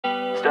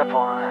Step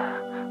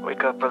 1,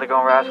 wake up early,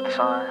 gonna rise with the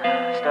sun.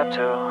 Step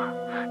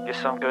 2, get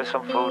some good,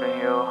 some food in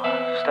you.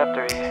 Step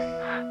 3,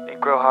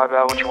 think real hard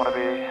about what you wanna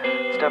be.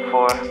 Step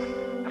 4,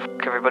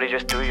 fuck everybody,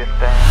 just do your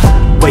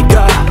thing. Wake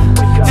up,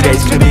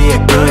 today's gonna be a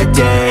good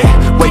day.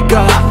 Wake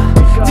up,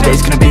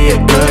 today's gonna be a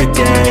good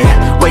day.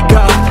 Wake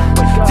up,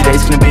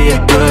 today's gonna be a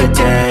good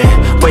day.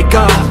 Wake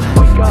up,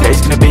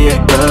 today's gonna be a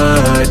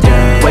good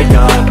day. Wake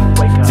up,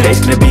 today's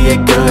gonna be a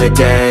good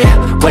day.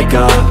 Wake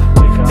up,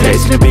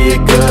 today's gonna be a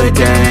good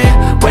day.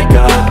 Wake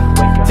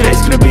up,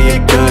 today's gonna be a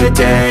good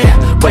day.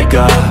 Wake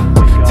up,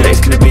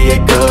 today's gonna be a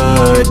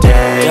good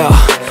day. Yo,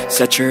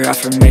 set your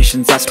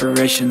affirmations,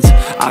 aspirations.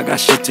 I got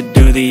shit to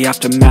do, the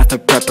aftermath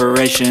of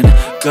preparation.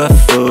 Good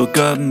food,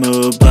 good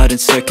mood, blood in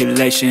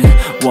circulation.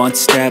 One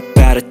step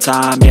at a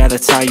time, yeah,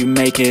 that's how you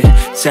make it.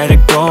 Set a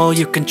goal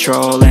you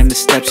control and the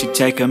steps you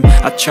take them.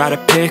 I try to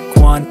pick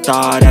one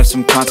thought, have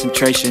some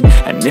concentration.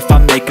 And if I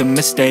make a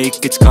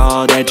mistake, it's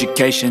called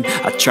education.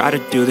 I try to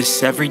do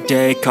this every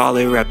day, call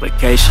it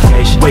replication.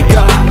 Wake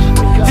up,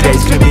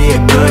 today's gonna be a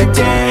good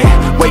day.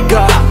 Wake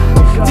up,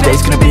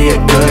 today's gonna be a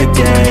good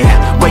day.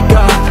 Wake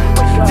up,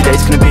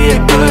 today's gonna be a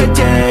good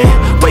day.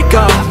 Wake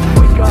up,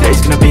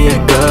 today's gonna be a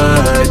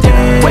good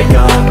day. Wake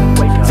up,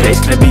 today's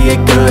gonna be a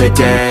good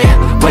day.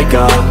 Wake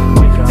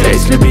up,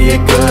 today's gonna be a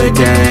good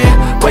day.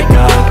 Wake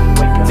up,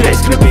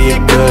 today's gonna be a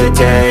good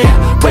day.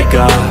 Wake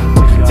up,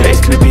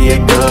 today's gonna be a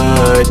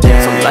good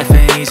day. So life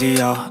ain't easy,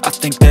 yo, I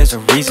think there's a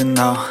reason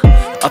though.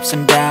 Ups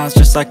and downs,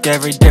 just like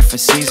every different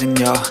season,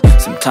 yo.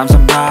 Sometimes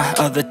I'm high,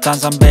 other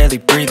times I'm barely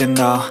breathing,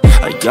 though.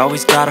 I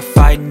always gotta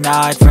fight and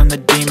hide from the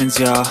demons,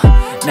 yo.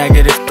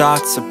 Negative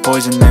thoughts are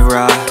poison, they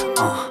rot.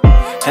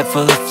 Head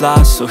full of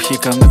flies, so here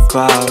come the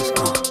clouds.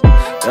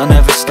 They'll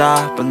never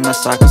stop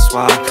unless I can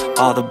swap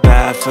all the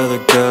bad for the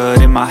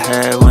good in my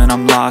head when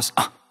I'm lost.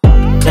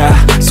 Yeah,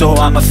 so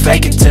I'ma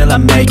fake it till I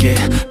make it.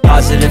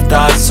 Positive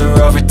thoughts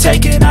are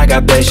overtaken, I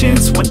got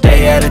patience. One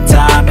day at a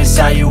time is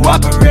how you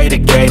operate a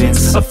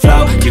cadence. A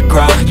flow, you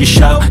grow, you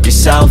show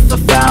yourself a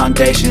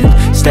foundation.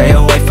 Stay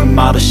away from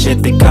all the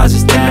shit that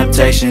causes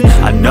temptation.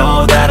 I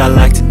know that I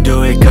like to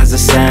do it cause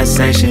it's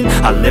sensation.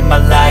 I live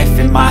my life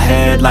in my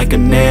head like a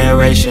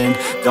narration.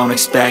 Don't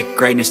expect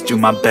greatness, do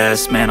my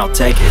best, man, I'll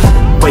take it.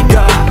 Wake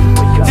up,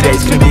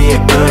 today's gonna be a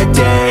good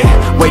day.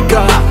 Wake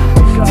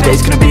up,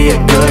 today's gonna be a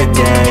good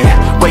day.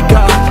 Wake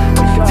up,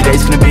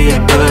 today's gonna be a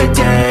good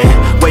day.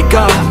 Wake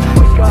up,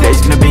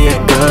 today's gonna be a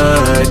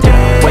good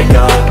day. Wake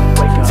up,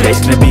 today's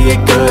gonna be a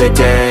good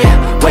day.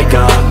 Wake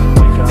up,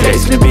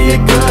 today's gonna be a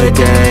good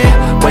day.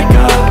 Wake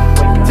up,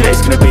 today's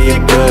gonna be a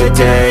good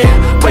day.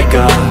 Wake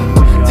up,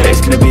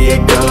 today's gonna be a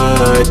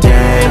good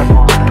day.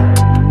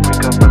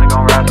 Wake up early,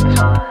 gonna rise with the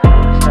sun.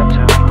 Step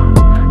 2,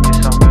 get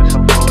some good,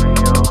 some food in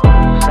you.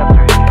 Step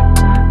 3,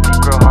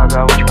 think real hard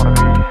about what you wanna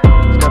be.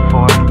 Step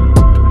 4,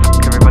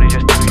 fuck everybody,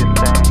 just do your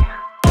thing.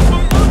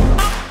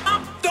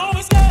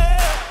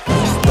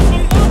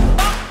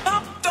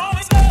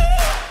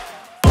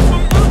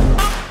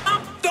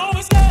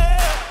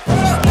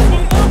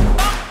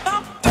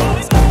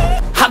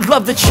 I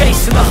love the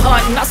chase and the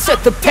hunt, and I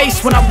set the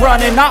pace when I'm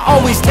running. I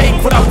always take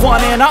what I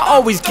want and I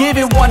always give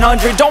it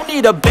 100. Don't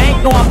need a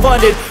bank, no I'm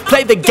funded.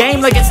 Play the game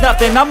like it's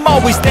nothing. I'm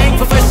always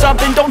thankful for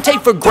something. Don't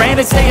take for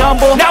granted, stay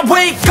humble. Now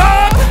wake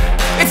up!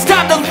 It's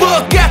time to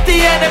look at the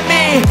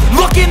enemy.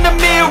 Look in the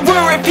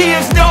mirror if he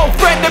is no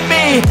friend to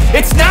me.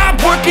 It's not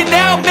working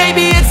out,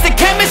 maybe it's the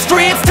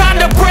chemistry. It's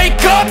time to break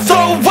up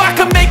so I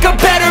can make a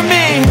better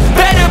me.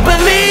 Better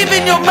believe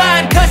in your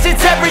mind cause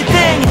it's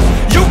everything.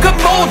 You can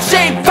mold,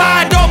 shape,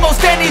 find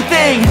almost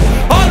anything.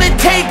 All it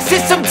takes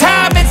is some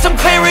time and some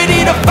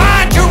clarity to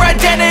find your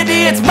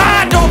identity. It's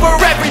mind over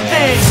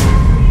everything.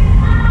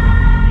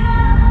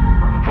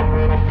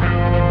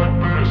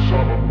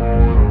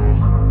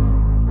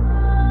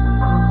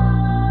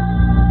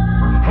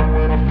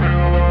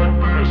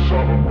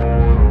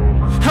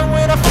 And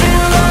when I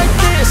feel like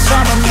this,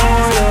 I'm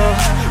immortal.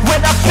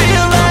 When I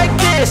feel like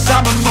this,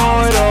 I'm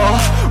immortal.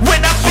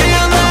 When I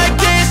feel like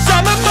this,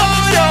 I'm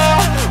immortal.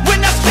 When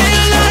I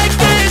feel like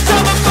this,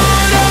 I'm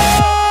immortal.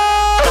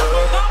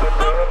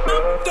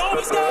 Don't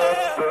be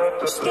scared.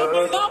 Just step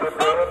it up.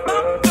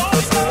 Don't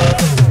be scared.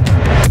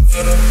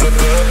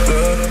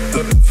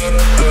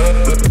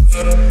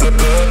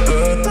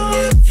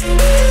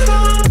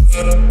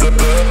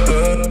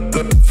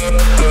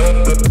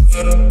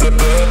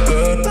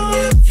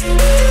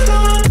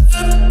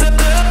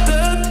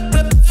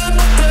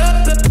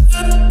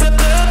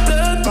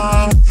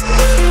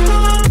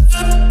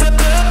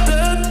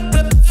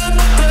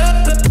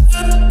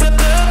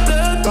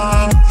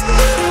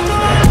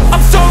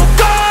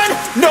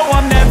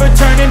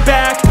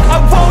 Back. I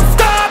won't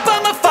stop,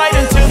 I'ma fight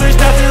until there's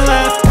nothing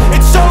left.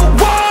 It's so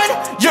on,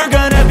 you're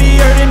gonna be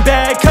hurting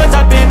bad. Cause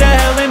I've been to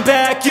hell and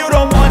back. You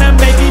don't wanna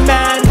make me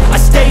mad. I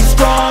stay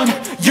strong,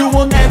 you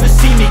will never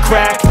see me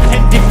crack.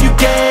 And if you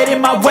get in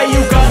my way,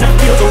 you're gonna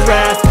feel the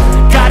wrath.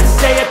 Gotta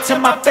say it to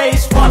my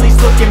face while he's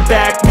looking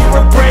back.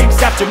 Mirror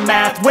breaks after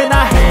math. When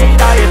I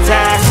hate, I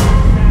attack.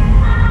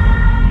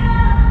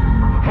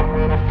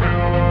 When I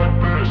feel like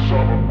this,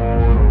 I'm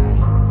immortal.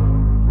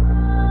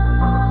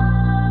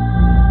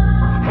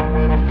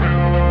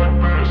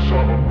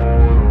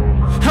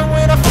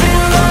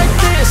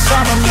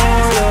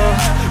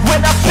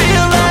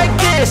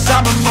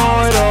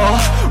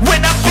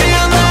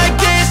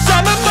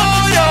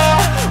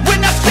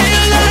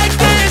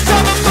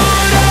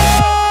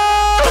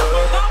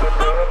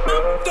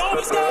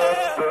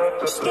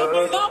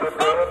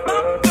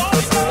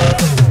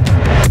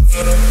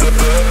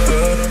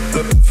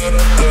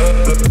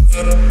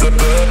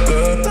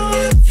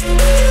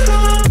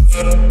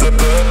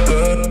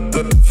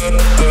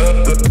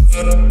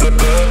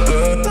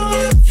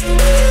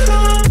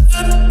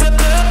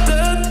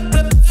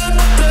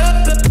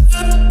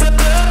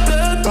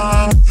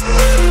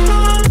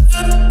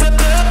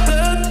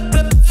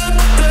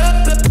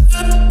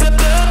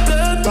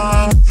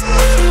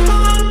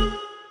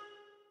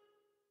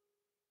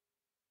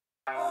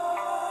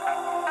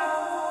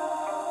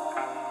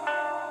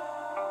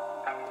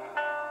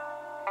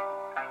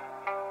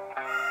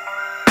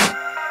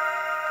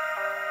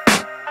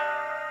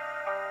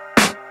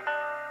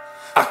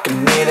 I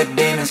can hear the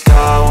demons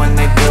call when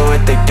they do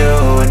what they do.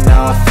 And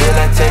now I feel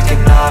like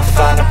taking off,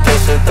 find a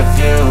place with a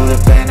view. The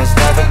pain is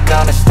never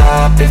gonna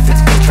stop if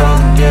it's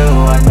controlling you.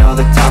 I know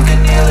that time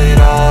can heal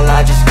it all,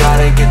 I just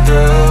gotta get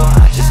through.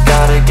 I just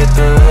gotta get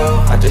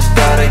through, I just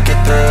gotta get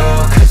through.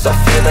 Cause I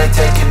feel like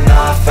taking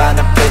off, find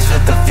a place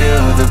with a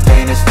view. The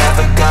pain is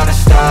never gonna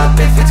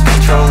stop if it's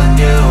controlling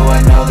you.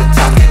 I know that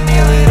time can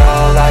heal it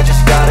all, I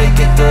just gotta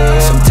get through.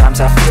 Sometimes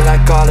I feel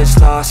like all is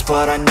lost,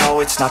 but I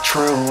know it's not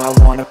true. I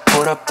wanna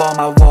put up all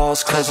my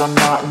walls cause I'm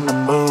not in the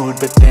mood,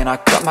 but then I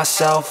cut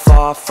myself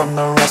off from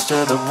the rest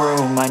of the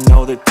room. I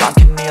know that time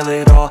can heal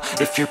it all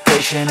if you're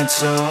patient and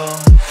soon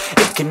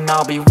it can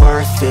all be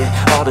worth it,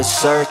 all the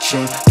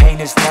searching. Pain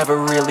is never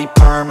really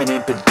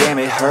permanent, but damn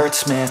it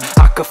hurts, man.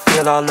 I could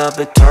feel all of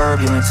the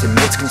turbulence and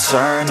it's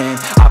concerning.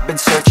 I've been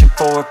searching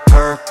for a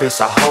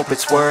purpose, I hope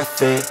it's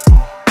worth it.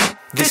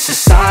 This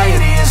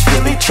society is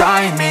really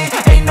trying me.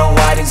 Ain't no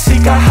hide and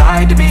seek, I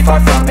hide to be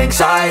far from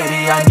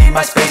anxiety. I need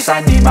my space,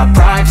 I need my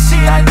privacy.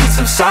 I need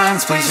some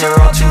silence, please, you're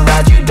all too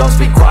loud. You don't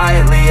speak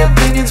quietly,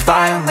 opinions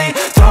violently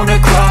thrown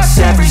across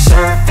every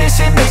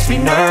surface. It makes me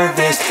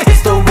nervous,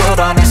 is the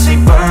world honestly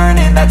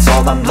burning? That's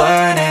all I'm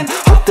learning.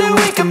 Hope that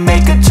we can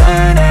make a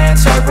turn and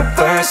start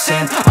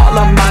reversing all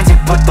our minds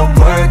and put the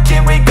work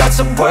in. We got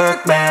some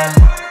work, man.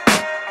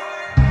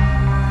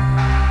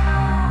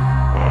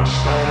 I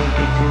started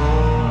to grow.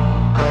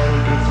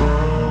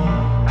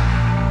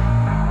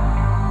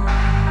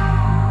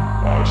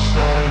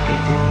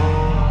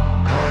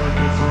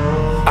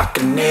 I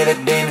can hear the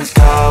demons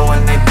call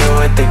when they do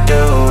what they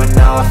do. And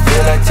now I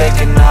feel like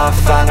taking off,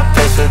 find a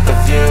place with a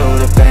view.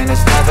 The pain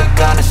is never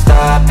gonna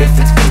stop if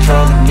it's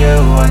controlling you.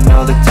 I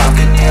know that time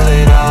can heal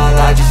it all,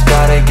 I just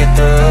gotta get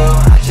through.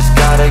 I just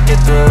gotta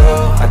get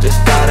through, I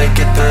just gotta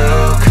get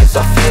through. Cause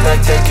I feel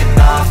like taking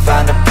off,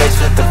 find a place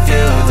with a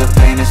view. The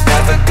pain is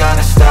never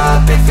gonna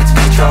stop if it's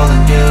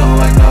controlling you.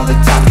 I know that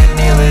time can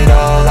heal it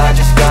all, I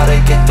just gotta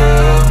get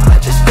through. I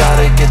just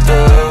gotta get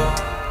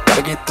through.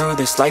 Gotta get through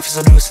this, life is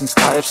a nuisance,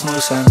 tie up some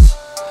loose ends.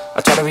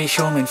 I try to be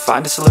human,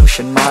 find a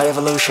solution, my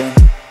evolution.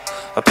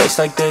 A place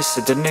like this,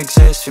 it didn't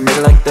exist, we made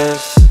it like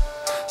this.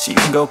 So you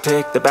can go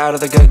pick the bad or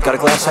the good, got a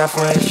glass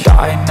halfway.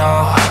 I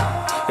know,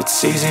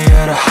 it's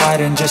easier to hide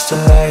than just to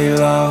lay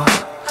low.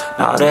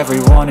 Not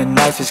everyone in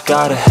life has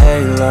got a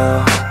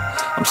halo.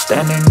 I'm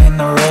standing in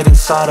the red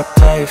inside a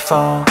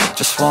payphone,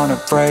 just wanna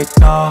break,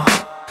 no.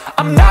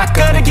 I'm not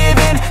gonna give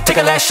in, take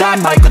a last shot,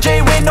 Michael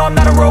J. Win. No, I'm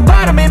not a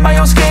robot, I'm in my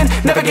own skin.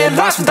 Never get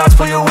lost when thoughts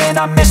pull you in.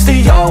 I miss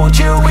the old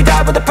you, we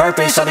died with a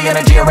purpose. All the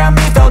energy around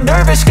me felt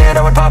nervous, scared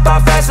I would pop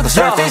out fast to the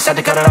surface. Had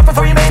to cut it off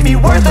before you made me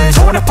worthless.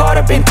 Torn apart,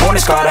 I've been torn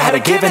and scarred. I had a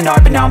given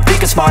art, but now I'm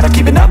thinking smart. I'm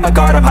keeping up my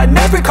guard, I'm hiding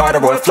every card. A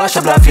royal flush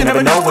of bluff, you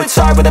never know what's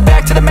hard. With a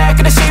back to the mat,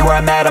 gonna see where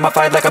I'm at. I'ma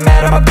fight like I'm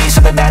mad, I'ma be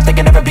something that they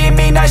can never be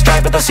me. Nice try,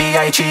 but they'll see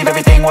I achieve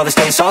everything while they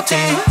stay salty.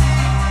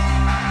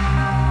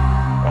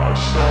 I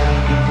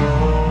started to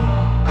grow.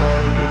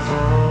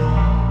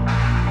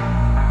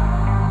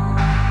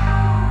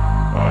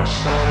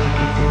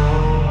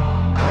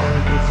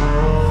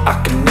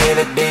 I can hear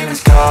the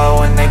demons call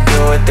when they do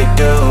what they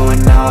do.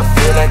 And now I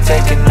feel like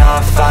taking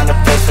off, find a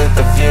place with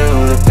a view.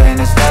 The pain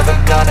is never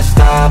gonna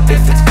stop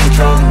if it's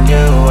controlling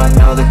you. I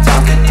know that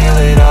time can heal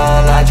it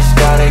all, I just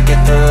gotta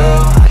get through.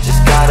 I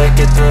just gotta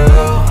get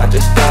through, I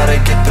just gotta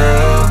get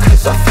through.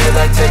 Cause I feel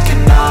like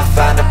taking off,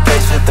 find a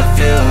place with a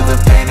view. The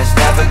pain is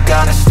never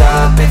gonna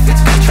stop if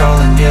it's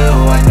controlling you.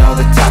 I know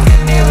that time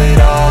can heal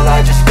it all,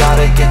 I just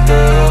gotta get through.